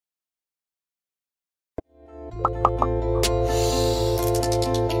This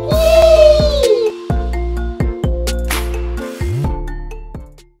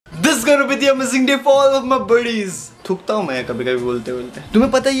gonna be the amazing day for all of my buddies. थूकता हूँ मैं कभी कभी बोलते बोलते।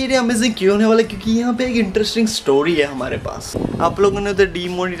 तुम्हें पता है ये अमेजिंग क्यों होने वाला, क्योंकि यहाँ पे एक इंटरेस्टिंग स्टोरी है हमारे पास। आप लोगों ने तो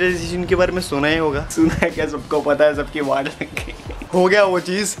डीमोनेटाइजेशन के बारे में सुना ही होगा। सुना है क्या? सबको पता है, सबकी वार्ड लग गई। हो गया वो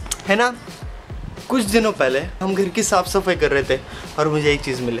चीज़, है ना। कुछ दिनों पहले हम घर की साफ सफाई कर रहे थे और मुझे एक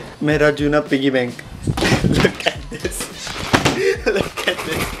चीज़ मिले, मेरा जूना piggy bank. Look at this. Look at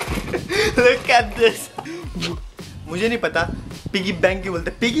this. Look at this. मुझे नहीं पता पिगी बैंक क्यों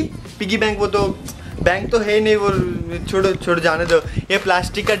बोलते। पिगी बैंक वो तो बैंक तो है नहीं, वो छोड़ो जाने दो। ये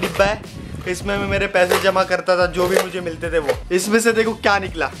प्लास्टिक का डिब्बा है, इसमें मैं मेरे पैसे जमा करता था, जो भी मुझे मिलते थे वो। इसमें से देखो क्या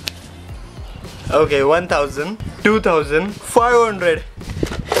निकला। ओके 1000, 2000, 500,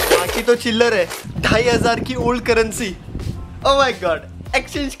 बाकी तो चिल्लर है। 2500 की old currency. Oh my God,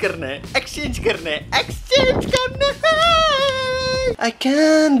 exchange करना है। I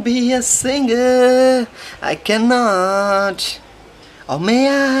can't be a singer, I cannot. Or may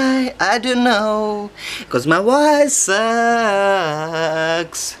I don't know, cause my voice sucks.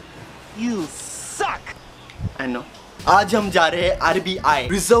 You suck. I know. आज हम जा रहे हैं RBI,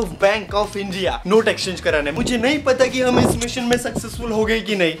 reserve bank of India, note exchange कराने। मुझे नहीं पता कि हम इस मिशन में सक्सेसफुल हो गए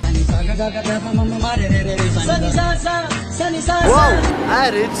कि नहीं। Wow, I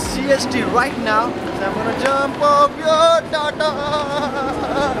reached CST right now. So I'm gonna jump off your tata.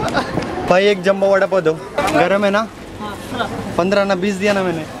 भाई एक जम्बो वड़ा पाव दो। गरम है ना? 15 ना 20 दिया ना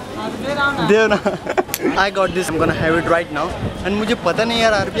मैंने। दे ना। I got this. I'm gonna have it right now. And मुझे पता नहीं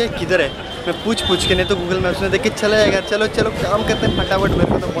यार RBI किधर है। मैं पूछ के, नहीं तो गूगल मैप्स में देख के चला जाएगा। चलो काम करते हैं फटाफट, मेरे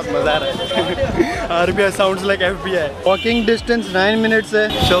को तो बहुत मजा आ रहा है। RBI sounds like FBI. Walking distance 9 minutes है।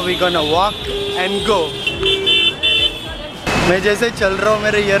 So we gonna walk and go. मैं जैसे चल रहा हूँ,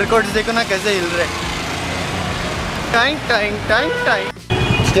 मेरे ईयरकोड्स देखो ना कैसे हिल रहे। टाइम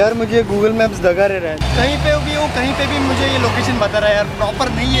यार मुझे गूगल मैप्स दगा रहे हैं। कहीं पे भी हूँ, कहीं पे भी मुझे ये लोकेशन बता रहा है यार, प्रॉपर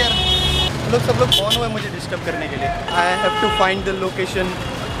नहीं है यार। सब लोग कौन हुए मुझे डिस्टर्ब करने के लिए। I have to find the location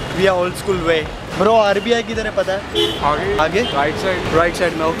विया ओल्ड स्कूल वे। ब्रो RBI किधर है पता है? आगे राइट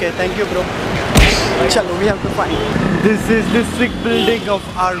साइड में। Okay thank you bro. चलो we have to find. This is district building of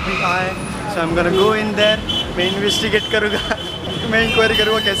RBI। So I am gonna go in their. मैं investigate करूँगा, मैं इंक्वायरी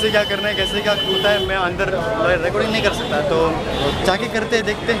करूँगा कैसे क्या करना है, कैसे क्या होता है। मैं अंदर रिकॉर्डिंग नहीं कर सकता, तो जाके करते हैं,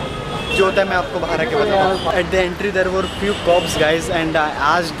 देखते हैं जो होता है। मैं आपको बाहर आके बताऊँगा। At the entry there were few cops guys and I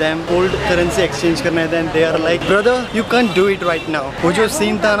asked them old currency exchange करना है। They are like brother you can do it right now. वो जो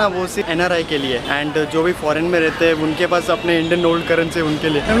सीन था ना वो सिर्फ NRI के लिए, एंड जो भी फॉरेन में रहते हैं उनके पास अपने इंडियन ओल्ड करेंसी उनके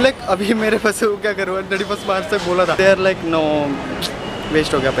लिए। I'm like अभी मेरे पास वो क्या करूँ, 31 मार्च तक बोला था। They are like no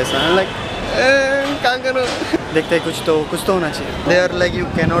waste हो गया पैसा। I'm like क्या करूँ, देखते हैं कुछ तो होना चाहिए। They are like you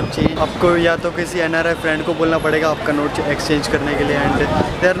cannot change. आपको या तो किसी NRI फ्रेंड को बोलना पड़ेगा आपका नोट एक्सचेंज करने के लिए, and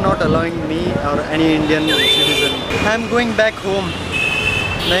they are not allowing मी और any Indian citizen. I am going back home.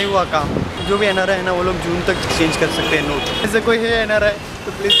 नहीं हुआ काम। जो भी NRI है ना वो लोग जून तक एक्सचेंज कर सकते हैं नोट। ऐसे कोई है NRI तो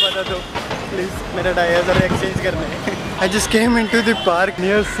प्लीज़ बता दो, प्लीज़ मेरा 2500 एक्सचेंज करने। I just came in to the park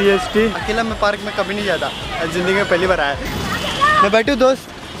near CST। अकेला मैं पार्क में कभी नहीं जाता, ज़िंदगी में पहली बार आया। मैं बैठूँ दोस्त,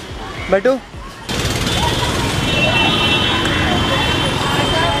 बैठो।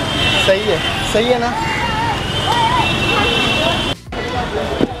 सही है ना।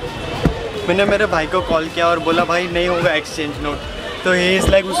 मैंने मेरे भाई को कॉल किया और बोला भाई नहीं होगा एक्सचेंज नोट। तो ही इज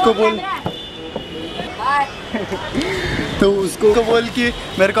लाइक उसको बोल तो उसको बोल कि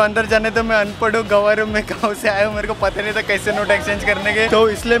मेरे को अंदर जाने तो मैं अनपढ़ हूँ, गंवार हूँ, मैं गाँव से आया हूँ, मेरे को पता नहीं था कैसे नोट एक्सचेंज करने के, तो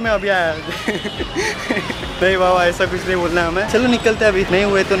इसलिए मैं अभी आया। नहीं बाबा ऐसा कुछ नहीं बोलना है हमें। चलो निकलते हैं, अभी नहीं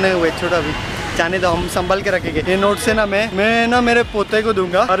हुए तो नहीं हुए, छोड़ो अभी जाने दो, हम संभाल के रखेंगे। ये नोट से ना मैं ना मेरे पोते को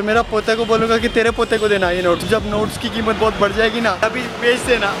दूंगा और मेरा पोते को बोलूंगा कि तेरे पोते को देना ये नोट। जब नोट्स की कीमत बहुत बढ़ जाएगी ना अभी बेच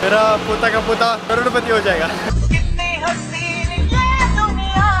देना, मेरा पोता का पोता करोड़पति हो जाएगा।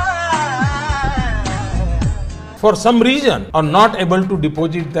 For some reason are not able to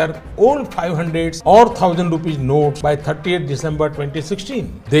deposit their old 500s or 1000 rupees notes by 30th December 2016.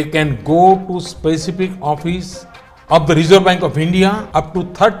 They can go to specific office of the Reserve Bank of India up to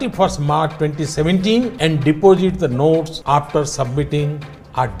 31st March 2017 and deposit the notes after submitting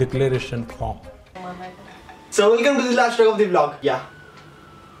a declaration form. So welcome to the last track of the vlog. Yeah,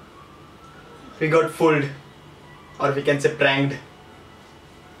 we got fooled, or we can say pranked,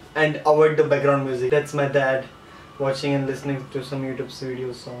 and avoid the background music. That's my dad watching and listening to some YouTube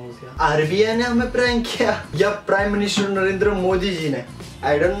videos, songs. Yeah. RBI ने हमें prank किया या prime minister Narendra Modi ji ने?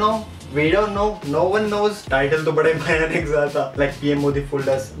 I don't know. We don't know. No one knows. Title तो बड़े भयानक ज़्यादा like PM Modi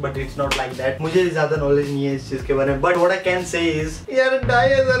fooled us, but it's not like that. मुझे ज़्यादा नॉलेज नहीं है इस चीज़ के बारे में. But what I can say is यार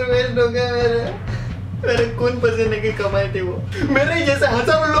 2500 वेस्ट हो गए मेरे. मेरे खून पसीने की कमाई थी वो। मेरे ही जैसे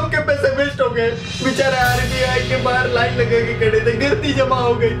हजारों लोग के पैसे वेस्ट हो गए। बेचारे आरबीआई के बाहर लाइन लगा के खड़े थे, गिरती जमा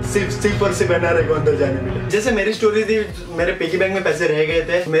हो गई, सिर्फ और सिर्फ एनआरआई को अंदर जाने मिले। जैसे मेरी स्टोरी थी, मेरे पिगी बैंक में पैसे रह गए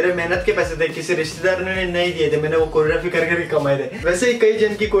थे, मेरे मेहनत के पैसे थे, किसी रिश्तेदार ने नहीं दिए थे, मैंने वो कोरियोग्राफी करके कमाए थे। वैसे ही कई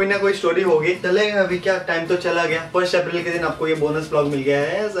जन की कोई ना कोई स्टोरी होगी। चलेगा अभी क्या, टाइम तो चला गया। 1 अप्रैल के दिन आपको ये बोनस ब्लॉग मिल गया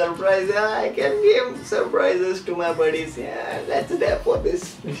है, surprise. I can give surprises to my buddies, let's do for this.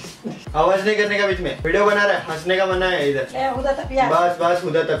 आवाज नहीं करने का बीच में, वीडियो बना रहा है, हंसने का मना है इधर। बस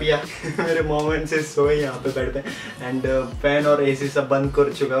हुदा तपिया। मेरे मोमेंट से सोए यहाँ पे बैठते हैं एंड फैन और एसी सब बंद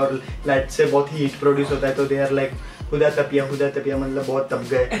कर चुका है और लाइट से बहुत हीट प्रोड्यूस होता है, तो दे आर लाइक हुदा तपिया मतलब बहुत तप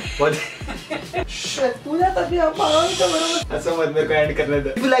गए, बहुत ऐसा मत मेरे को एंड करने दो।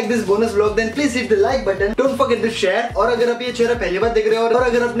 If you like this bonus vlog then please hit the like button, don't forget to share। और अगर आप ये चेहरा पहली बार देख रहे हो और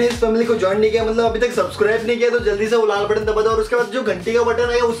अगर आपने इस फैमिली को ज्वाइन नहीं किया, मतलब अभी तक सब्सक्राइब नहीं किया, तो जल्दी से वो लाल बटन दबा दो और उसके बाद जो घंटी का बटन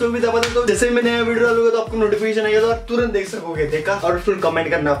आएगा उसको भी दबा दो, तो जैसे मैं नया वीडियो डालूंगा तो आपको नोटिफिकेशन आएगा, तो आप तुरंत देख सकोगे। देखा? और फुल कमेंट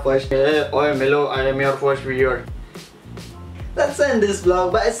करना फर्स्ट, ओए मिलो, I am your first viewer. Let's end this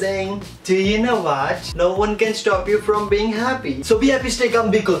vlog by saying, do you know what? No one can stop you from being happy. So be happy, stay calm,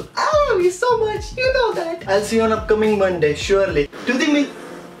 be cool. I love you so much, you know that. I'll see you on upcoming Monday, surely. To the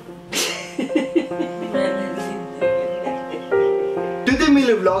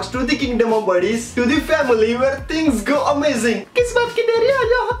Milu vlogs, to the kingdom of buddies, to the family where things go amazing. किस बात की देरी है,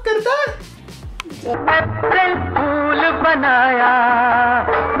 जो हक करता है? अप्रैल फूल बनाया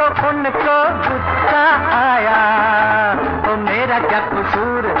तो उनको गुस्सा आया, तो मेरा क्या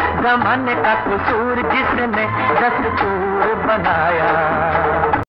कसूर, जमाने का कसूर जिसने दस्तूर बनाया।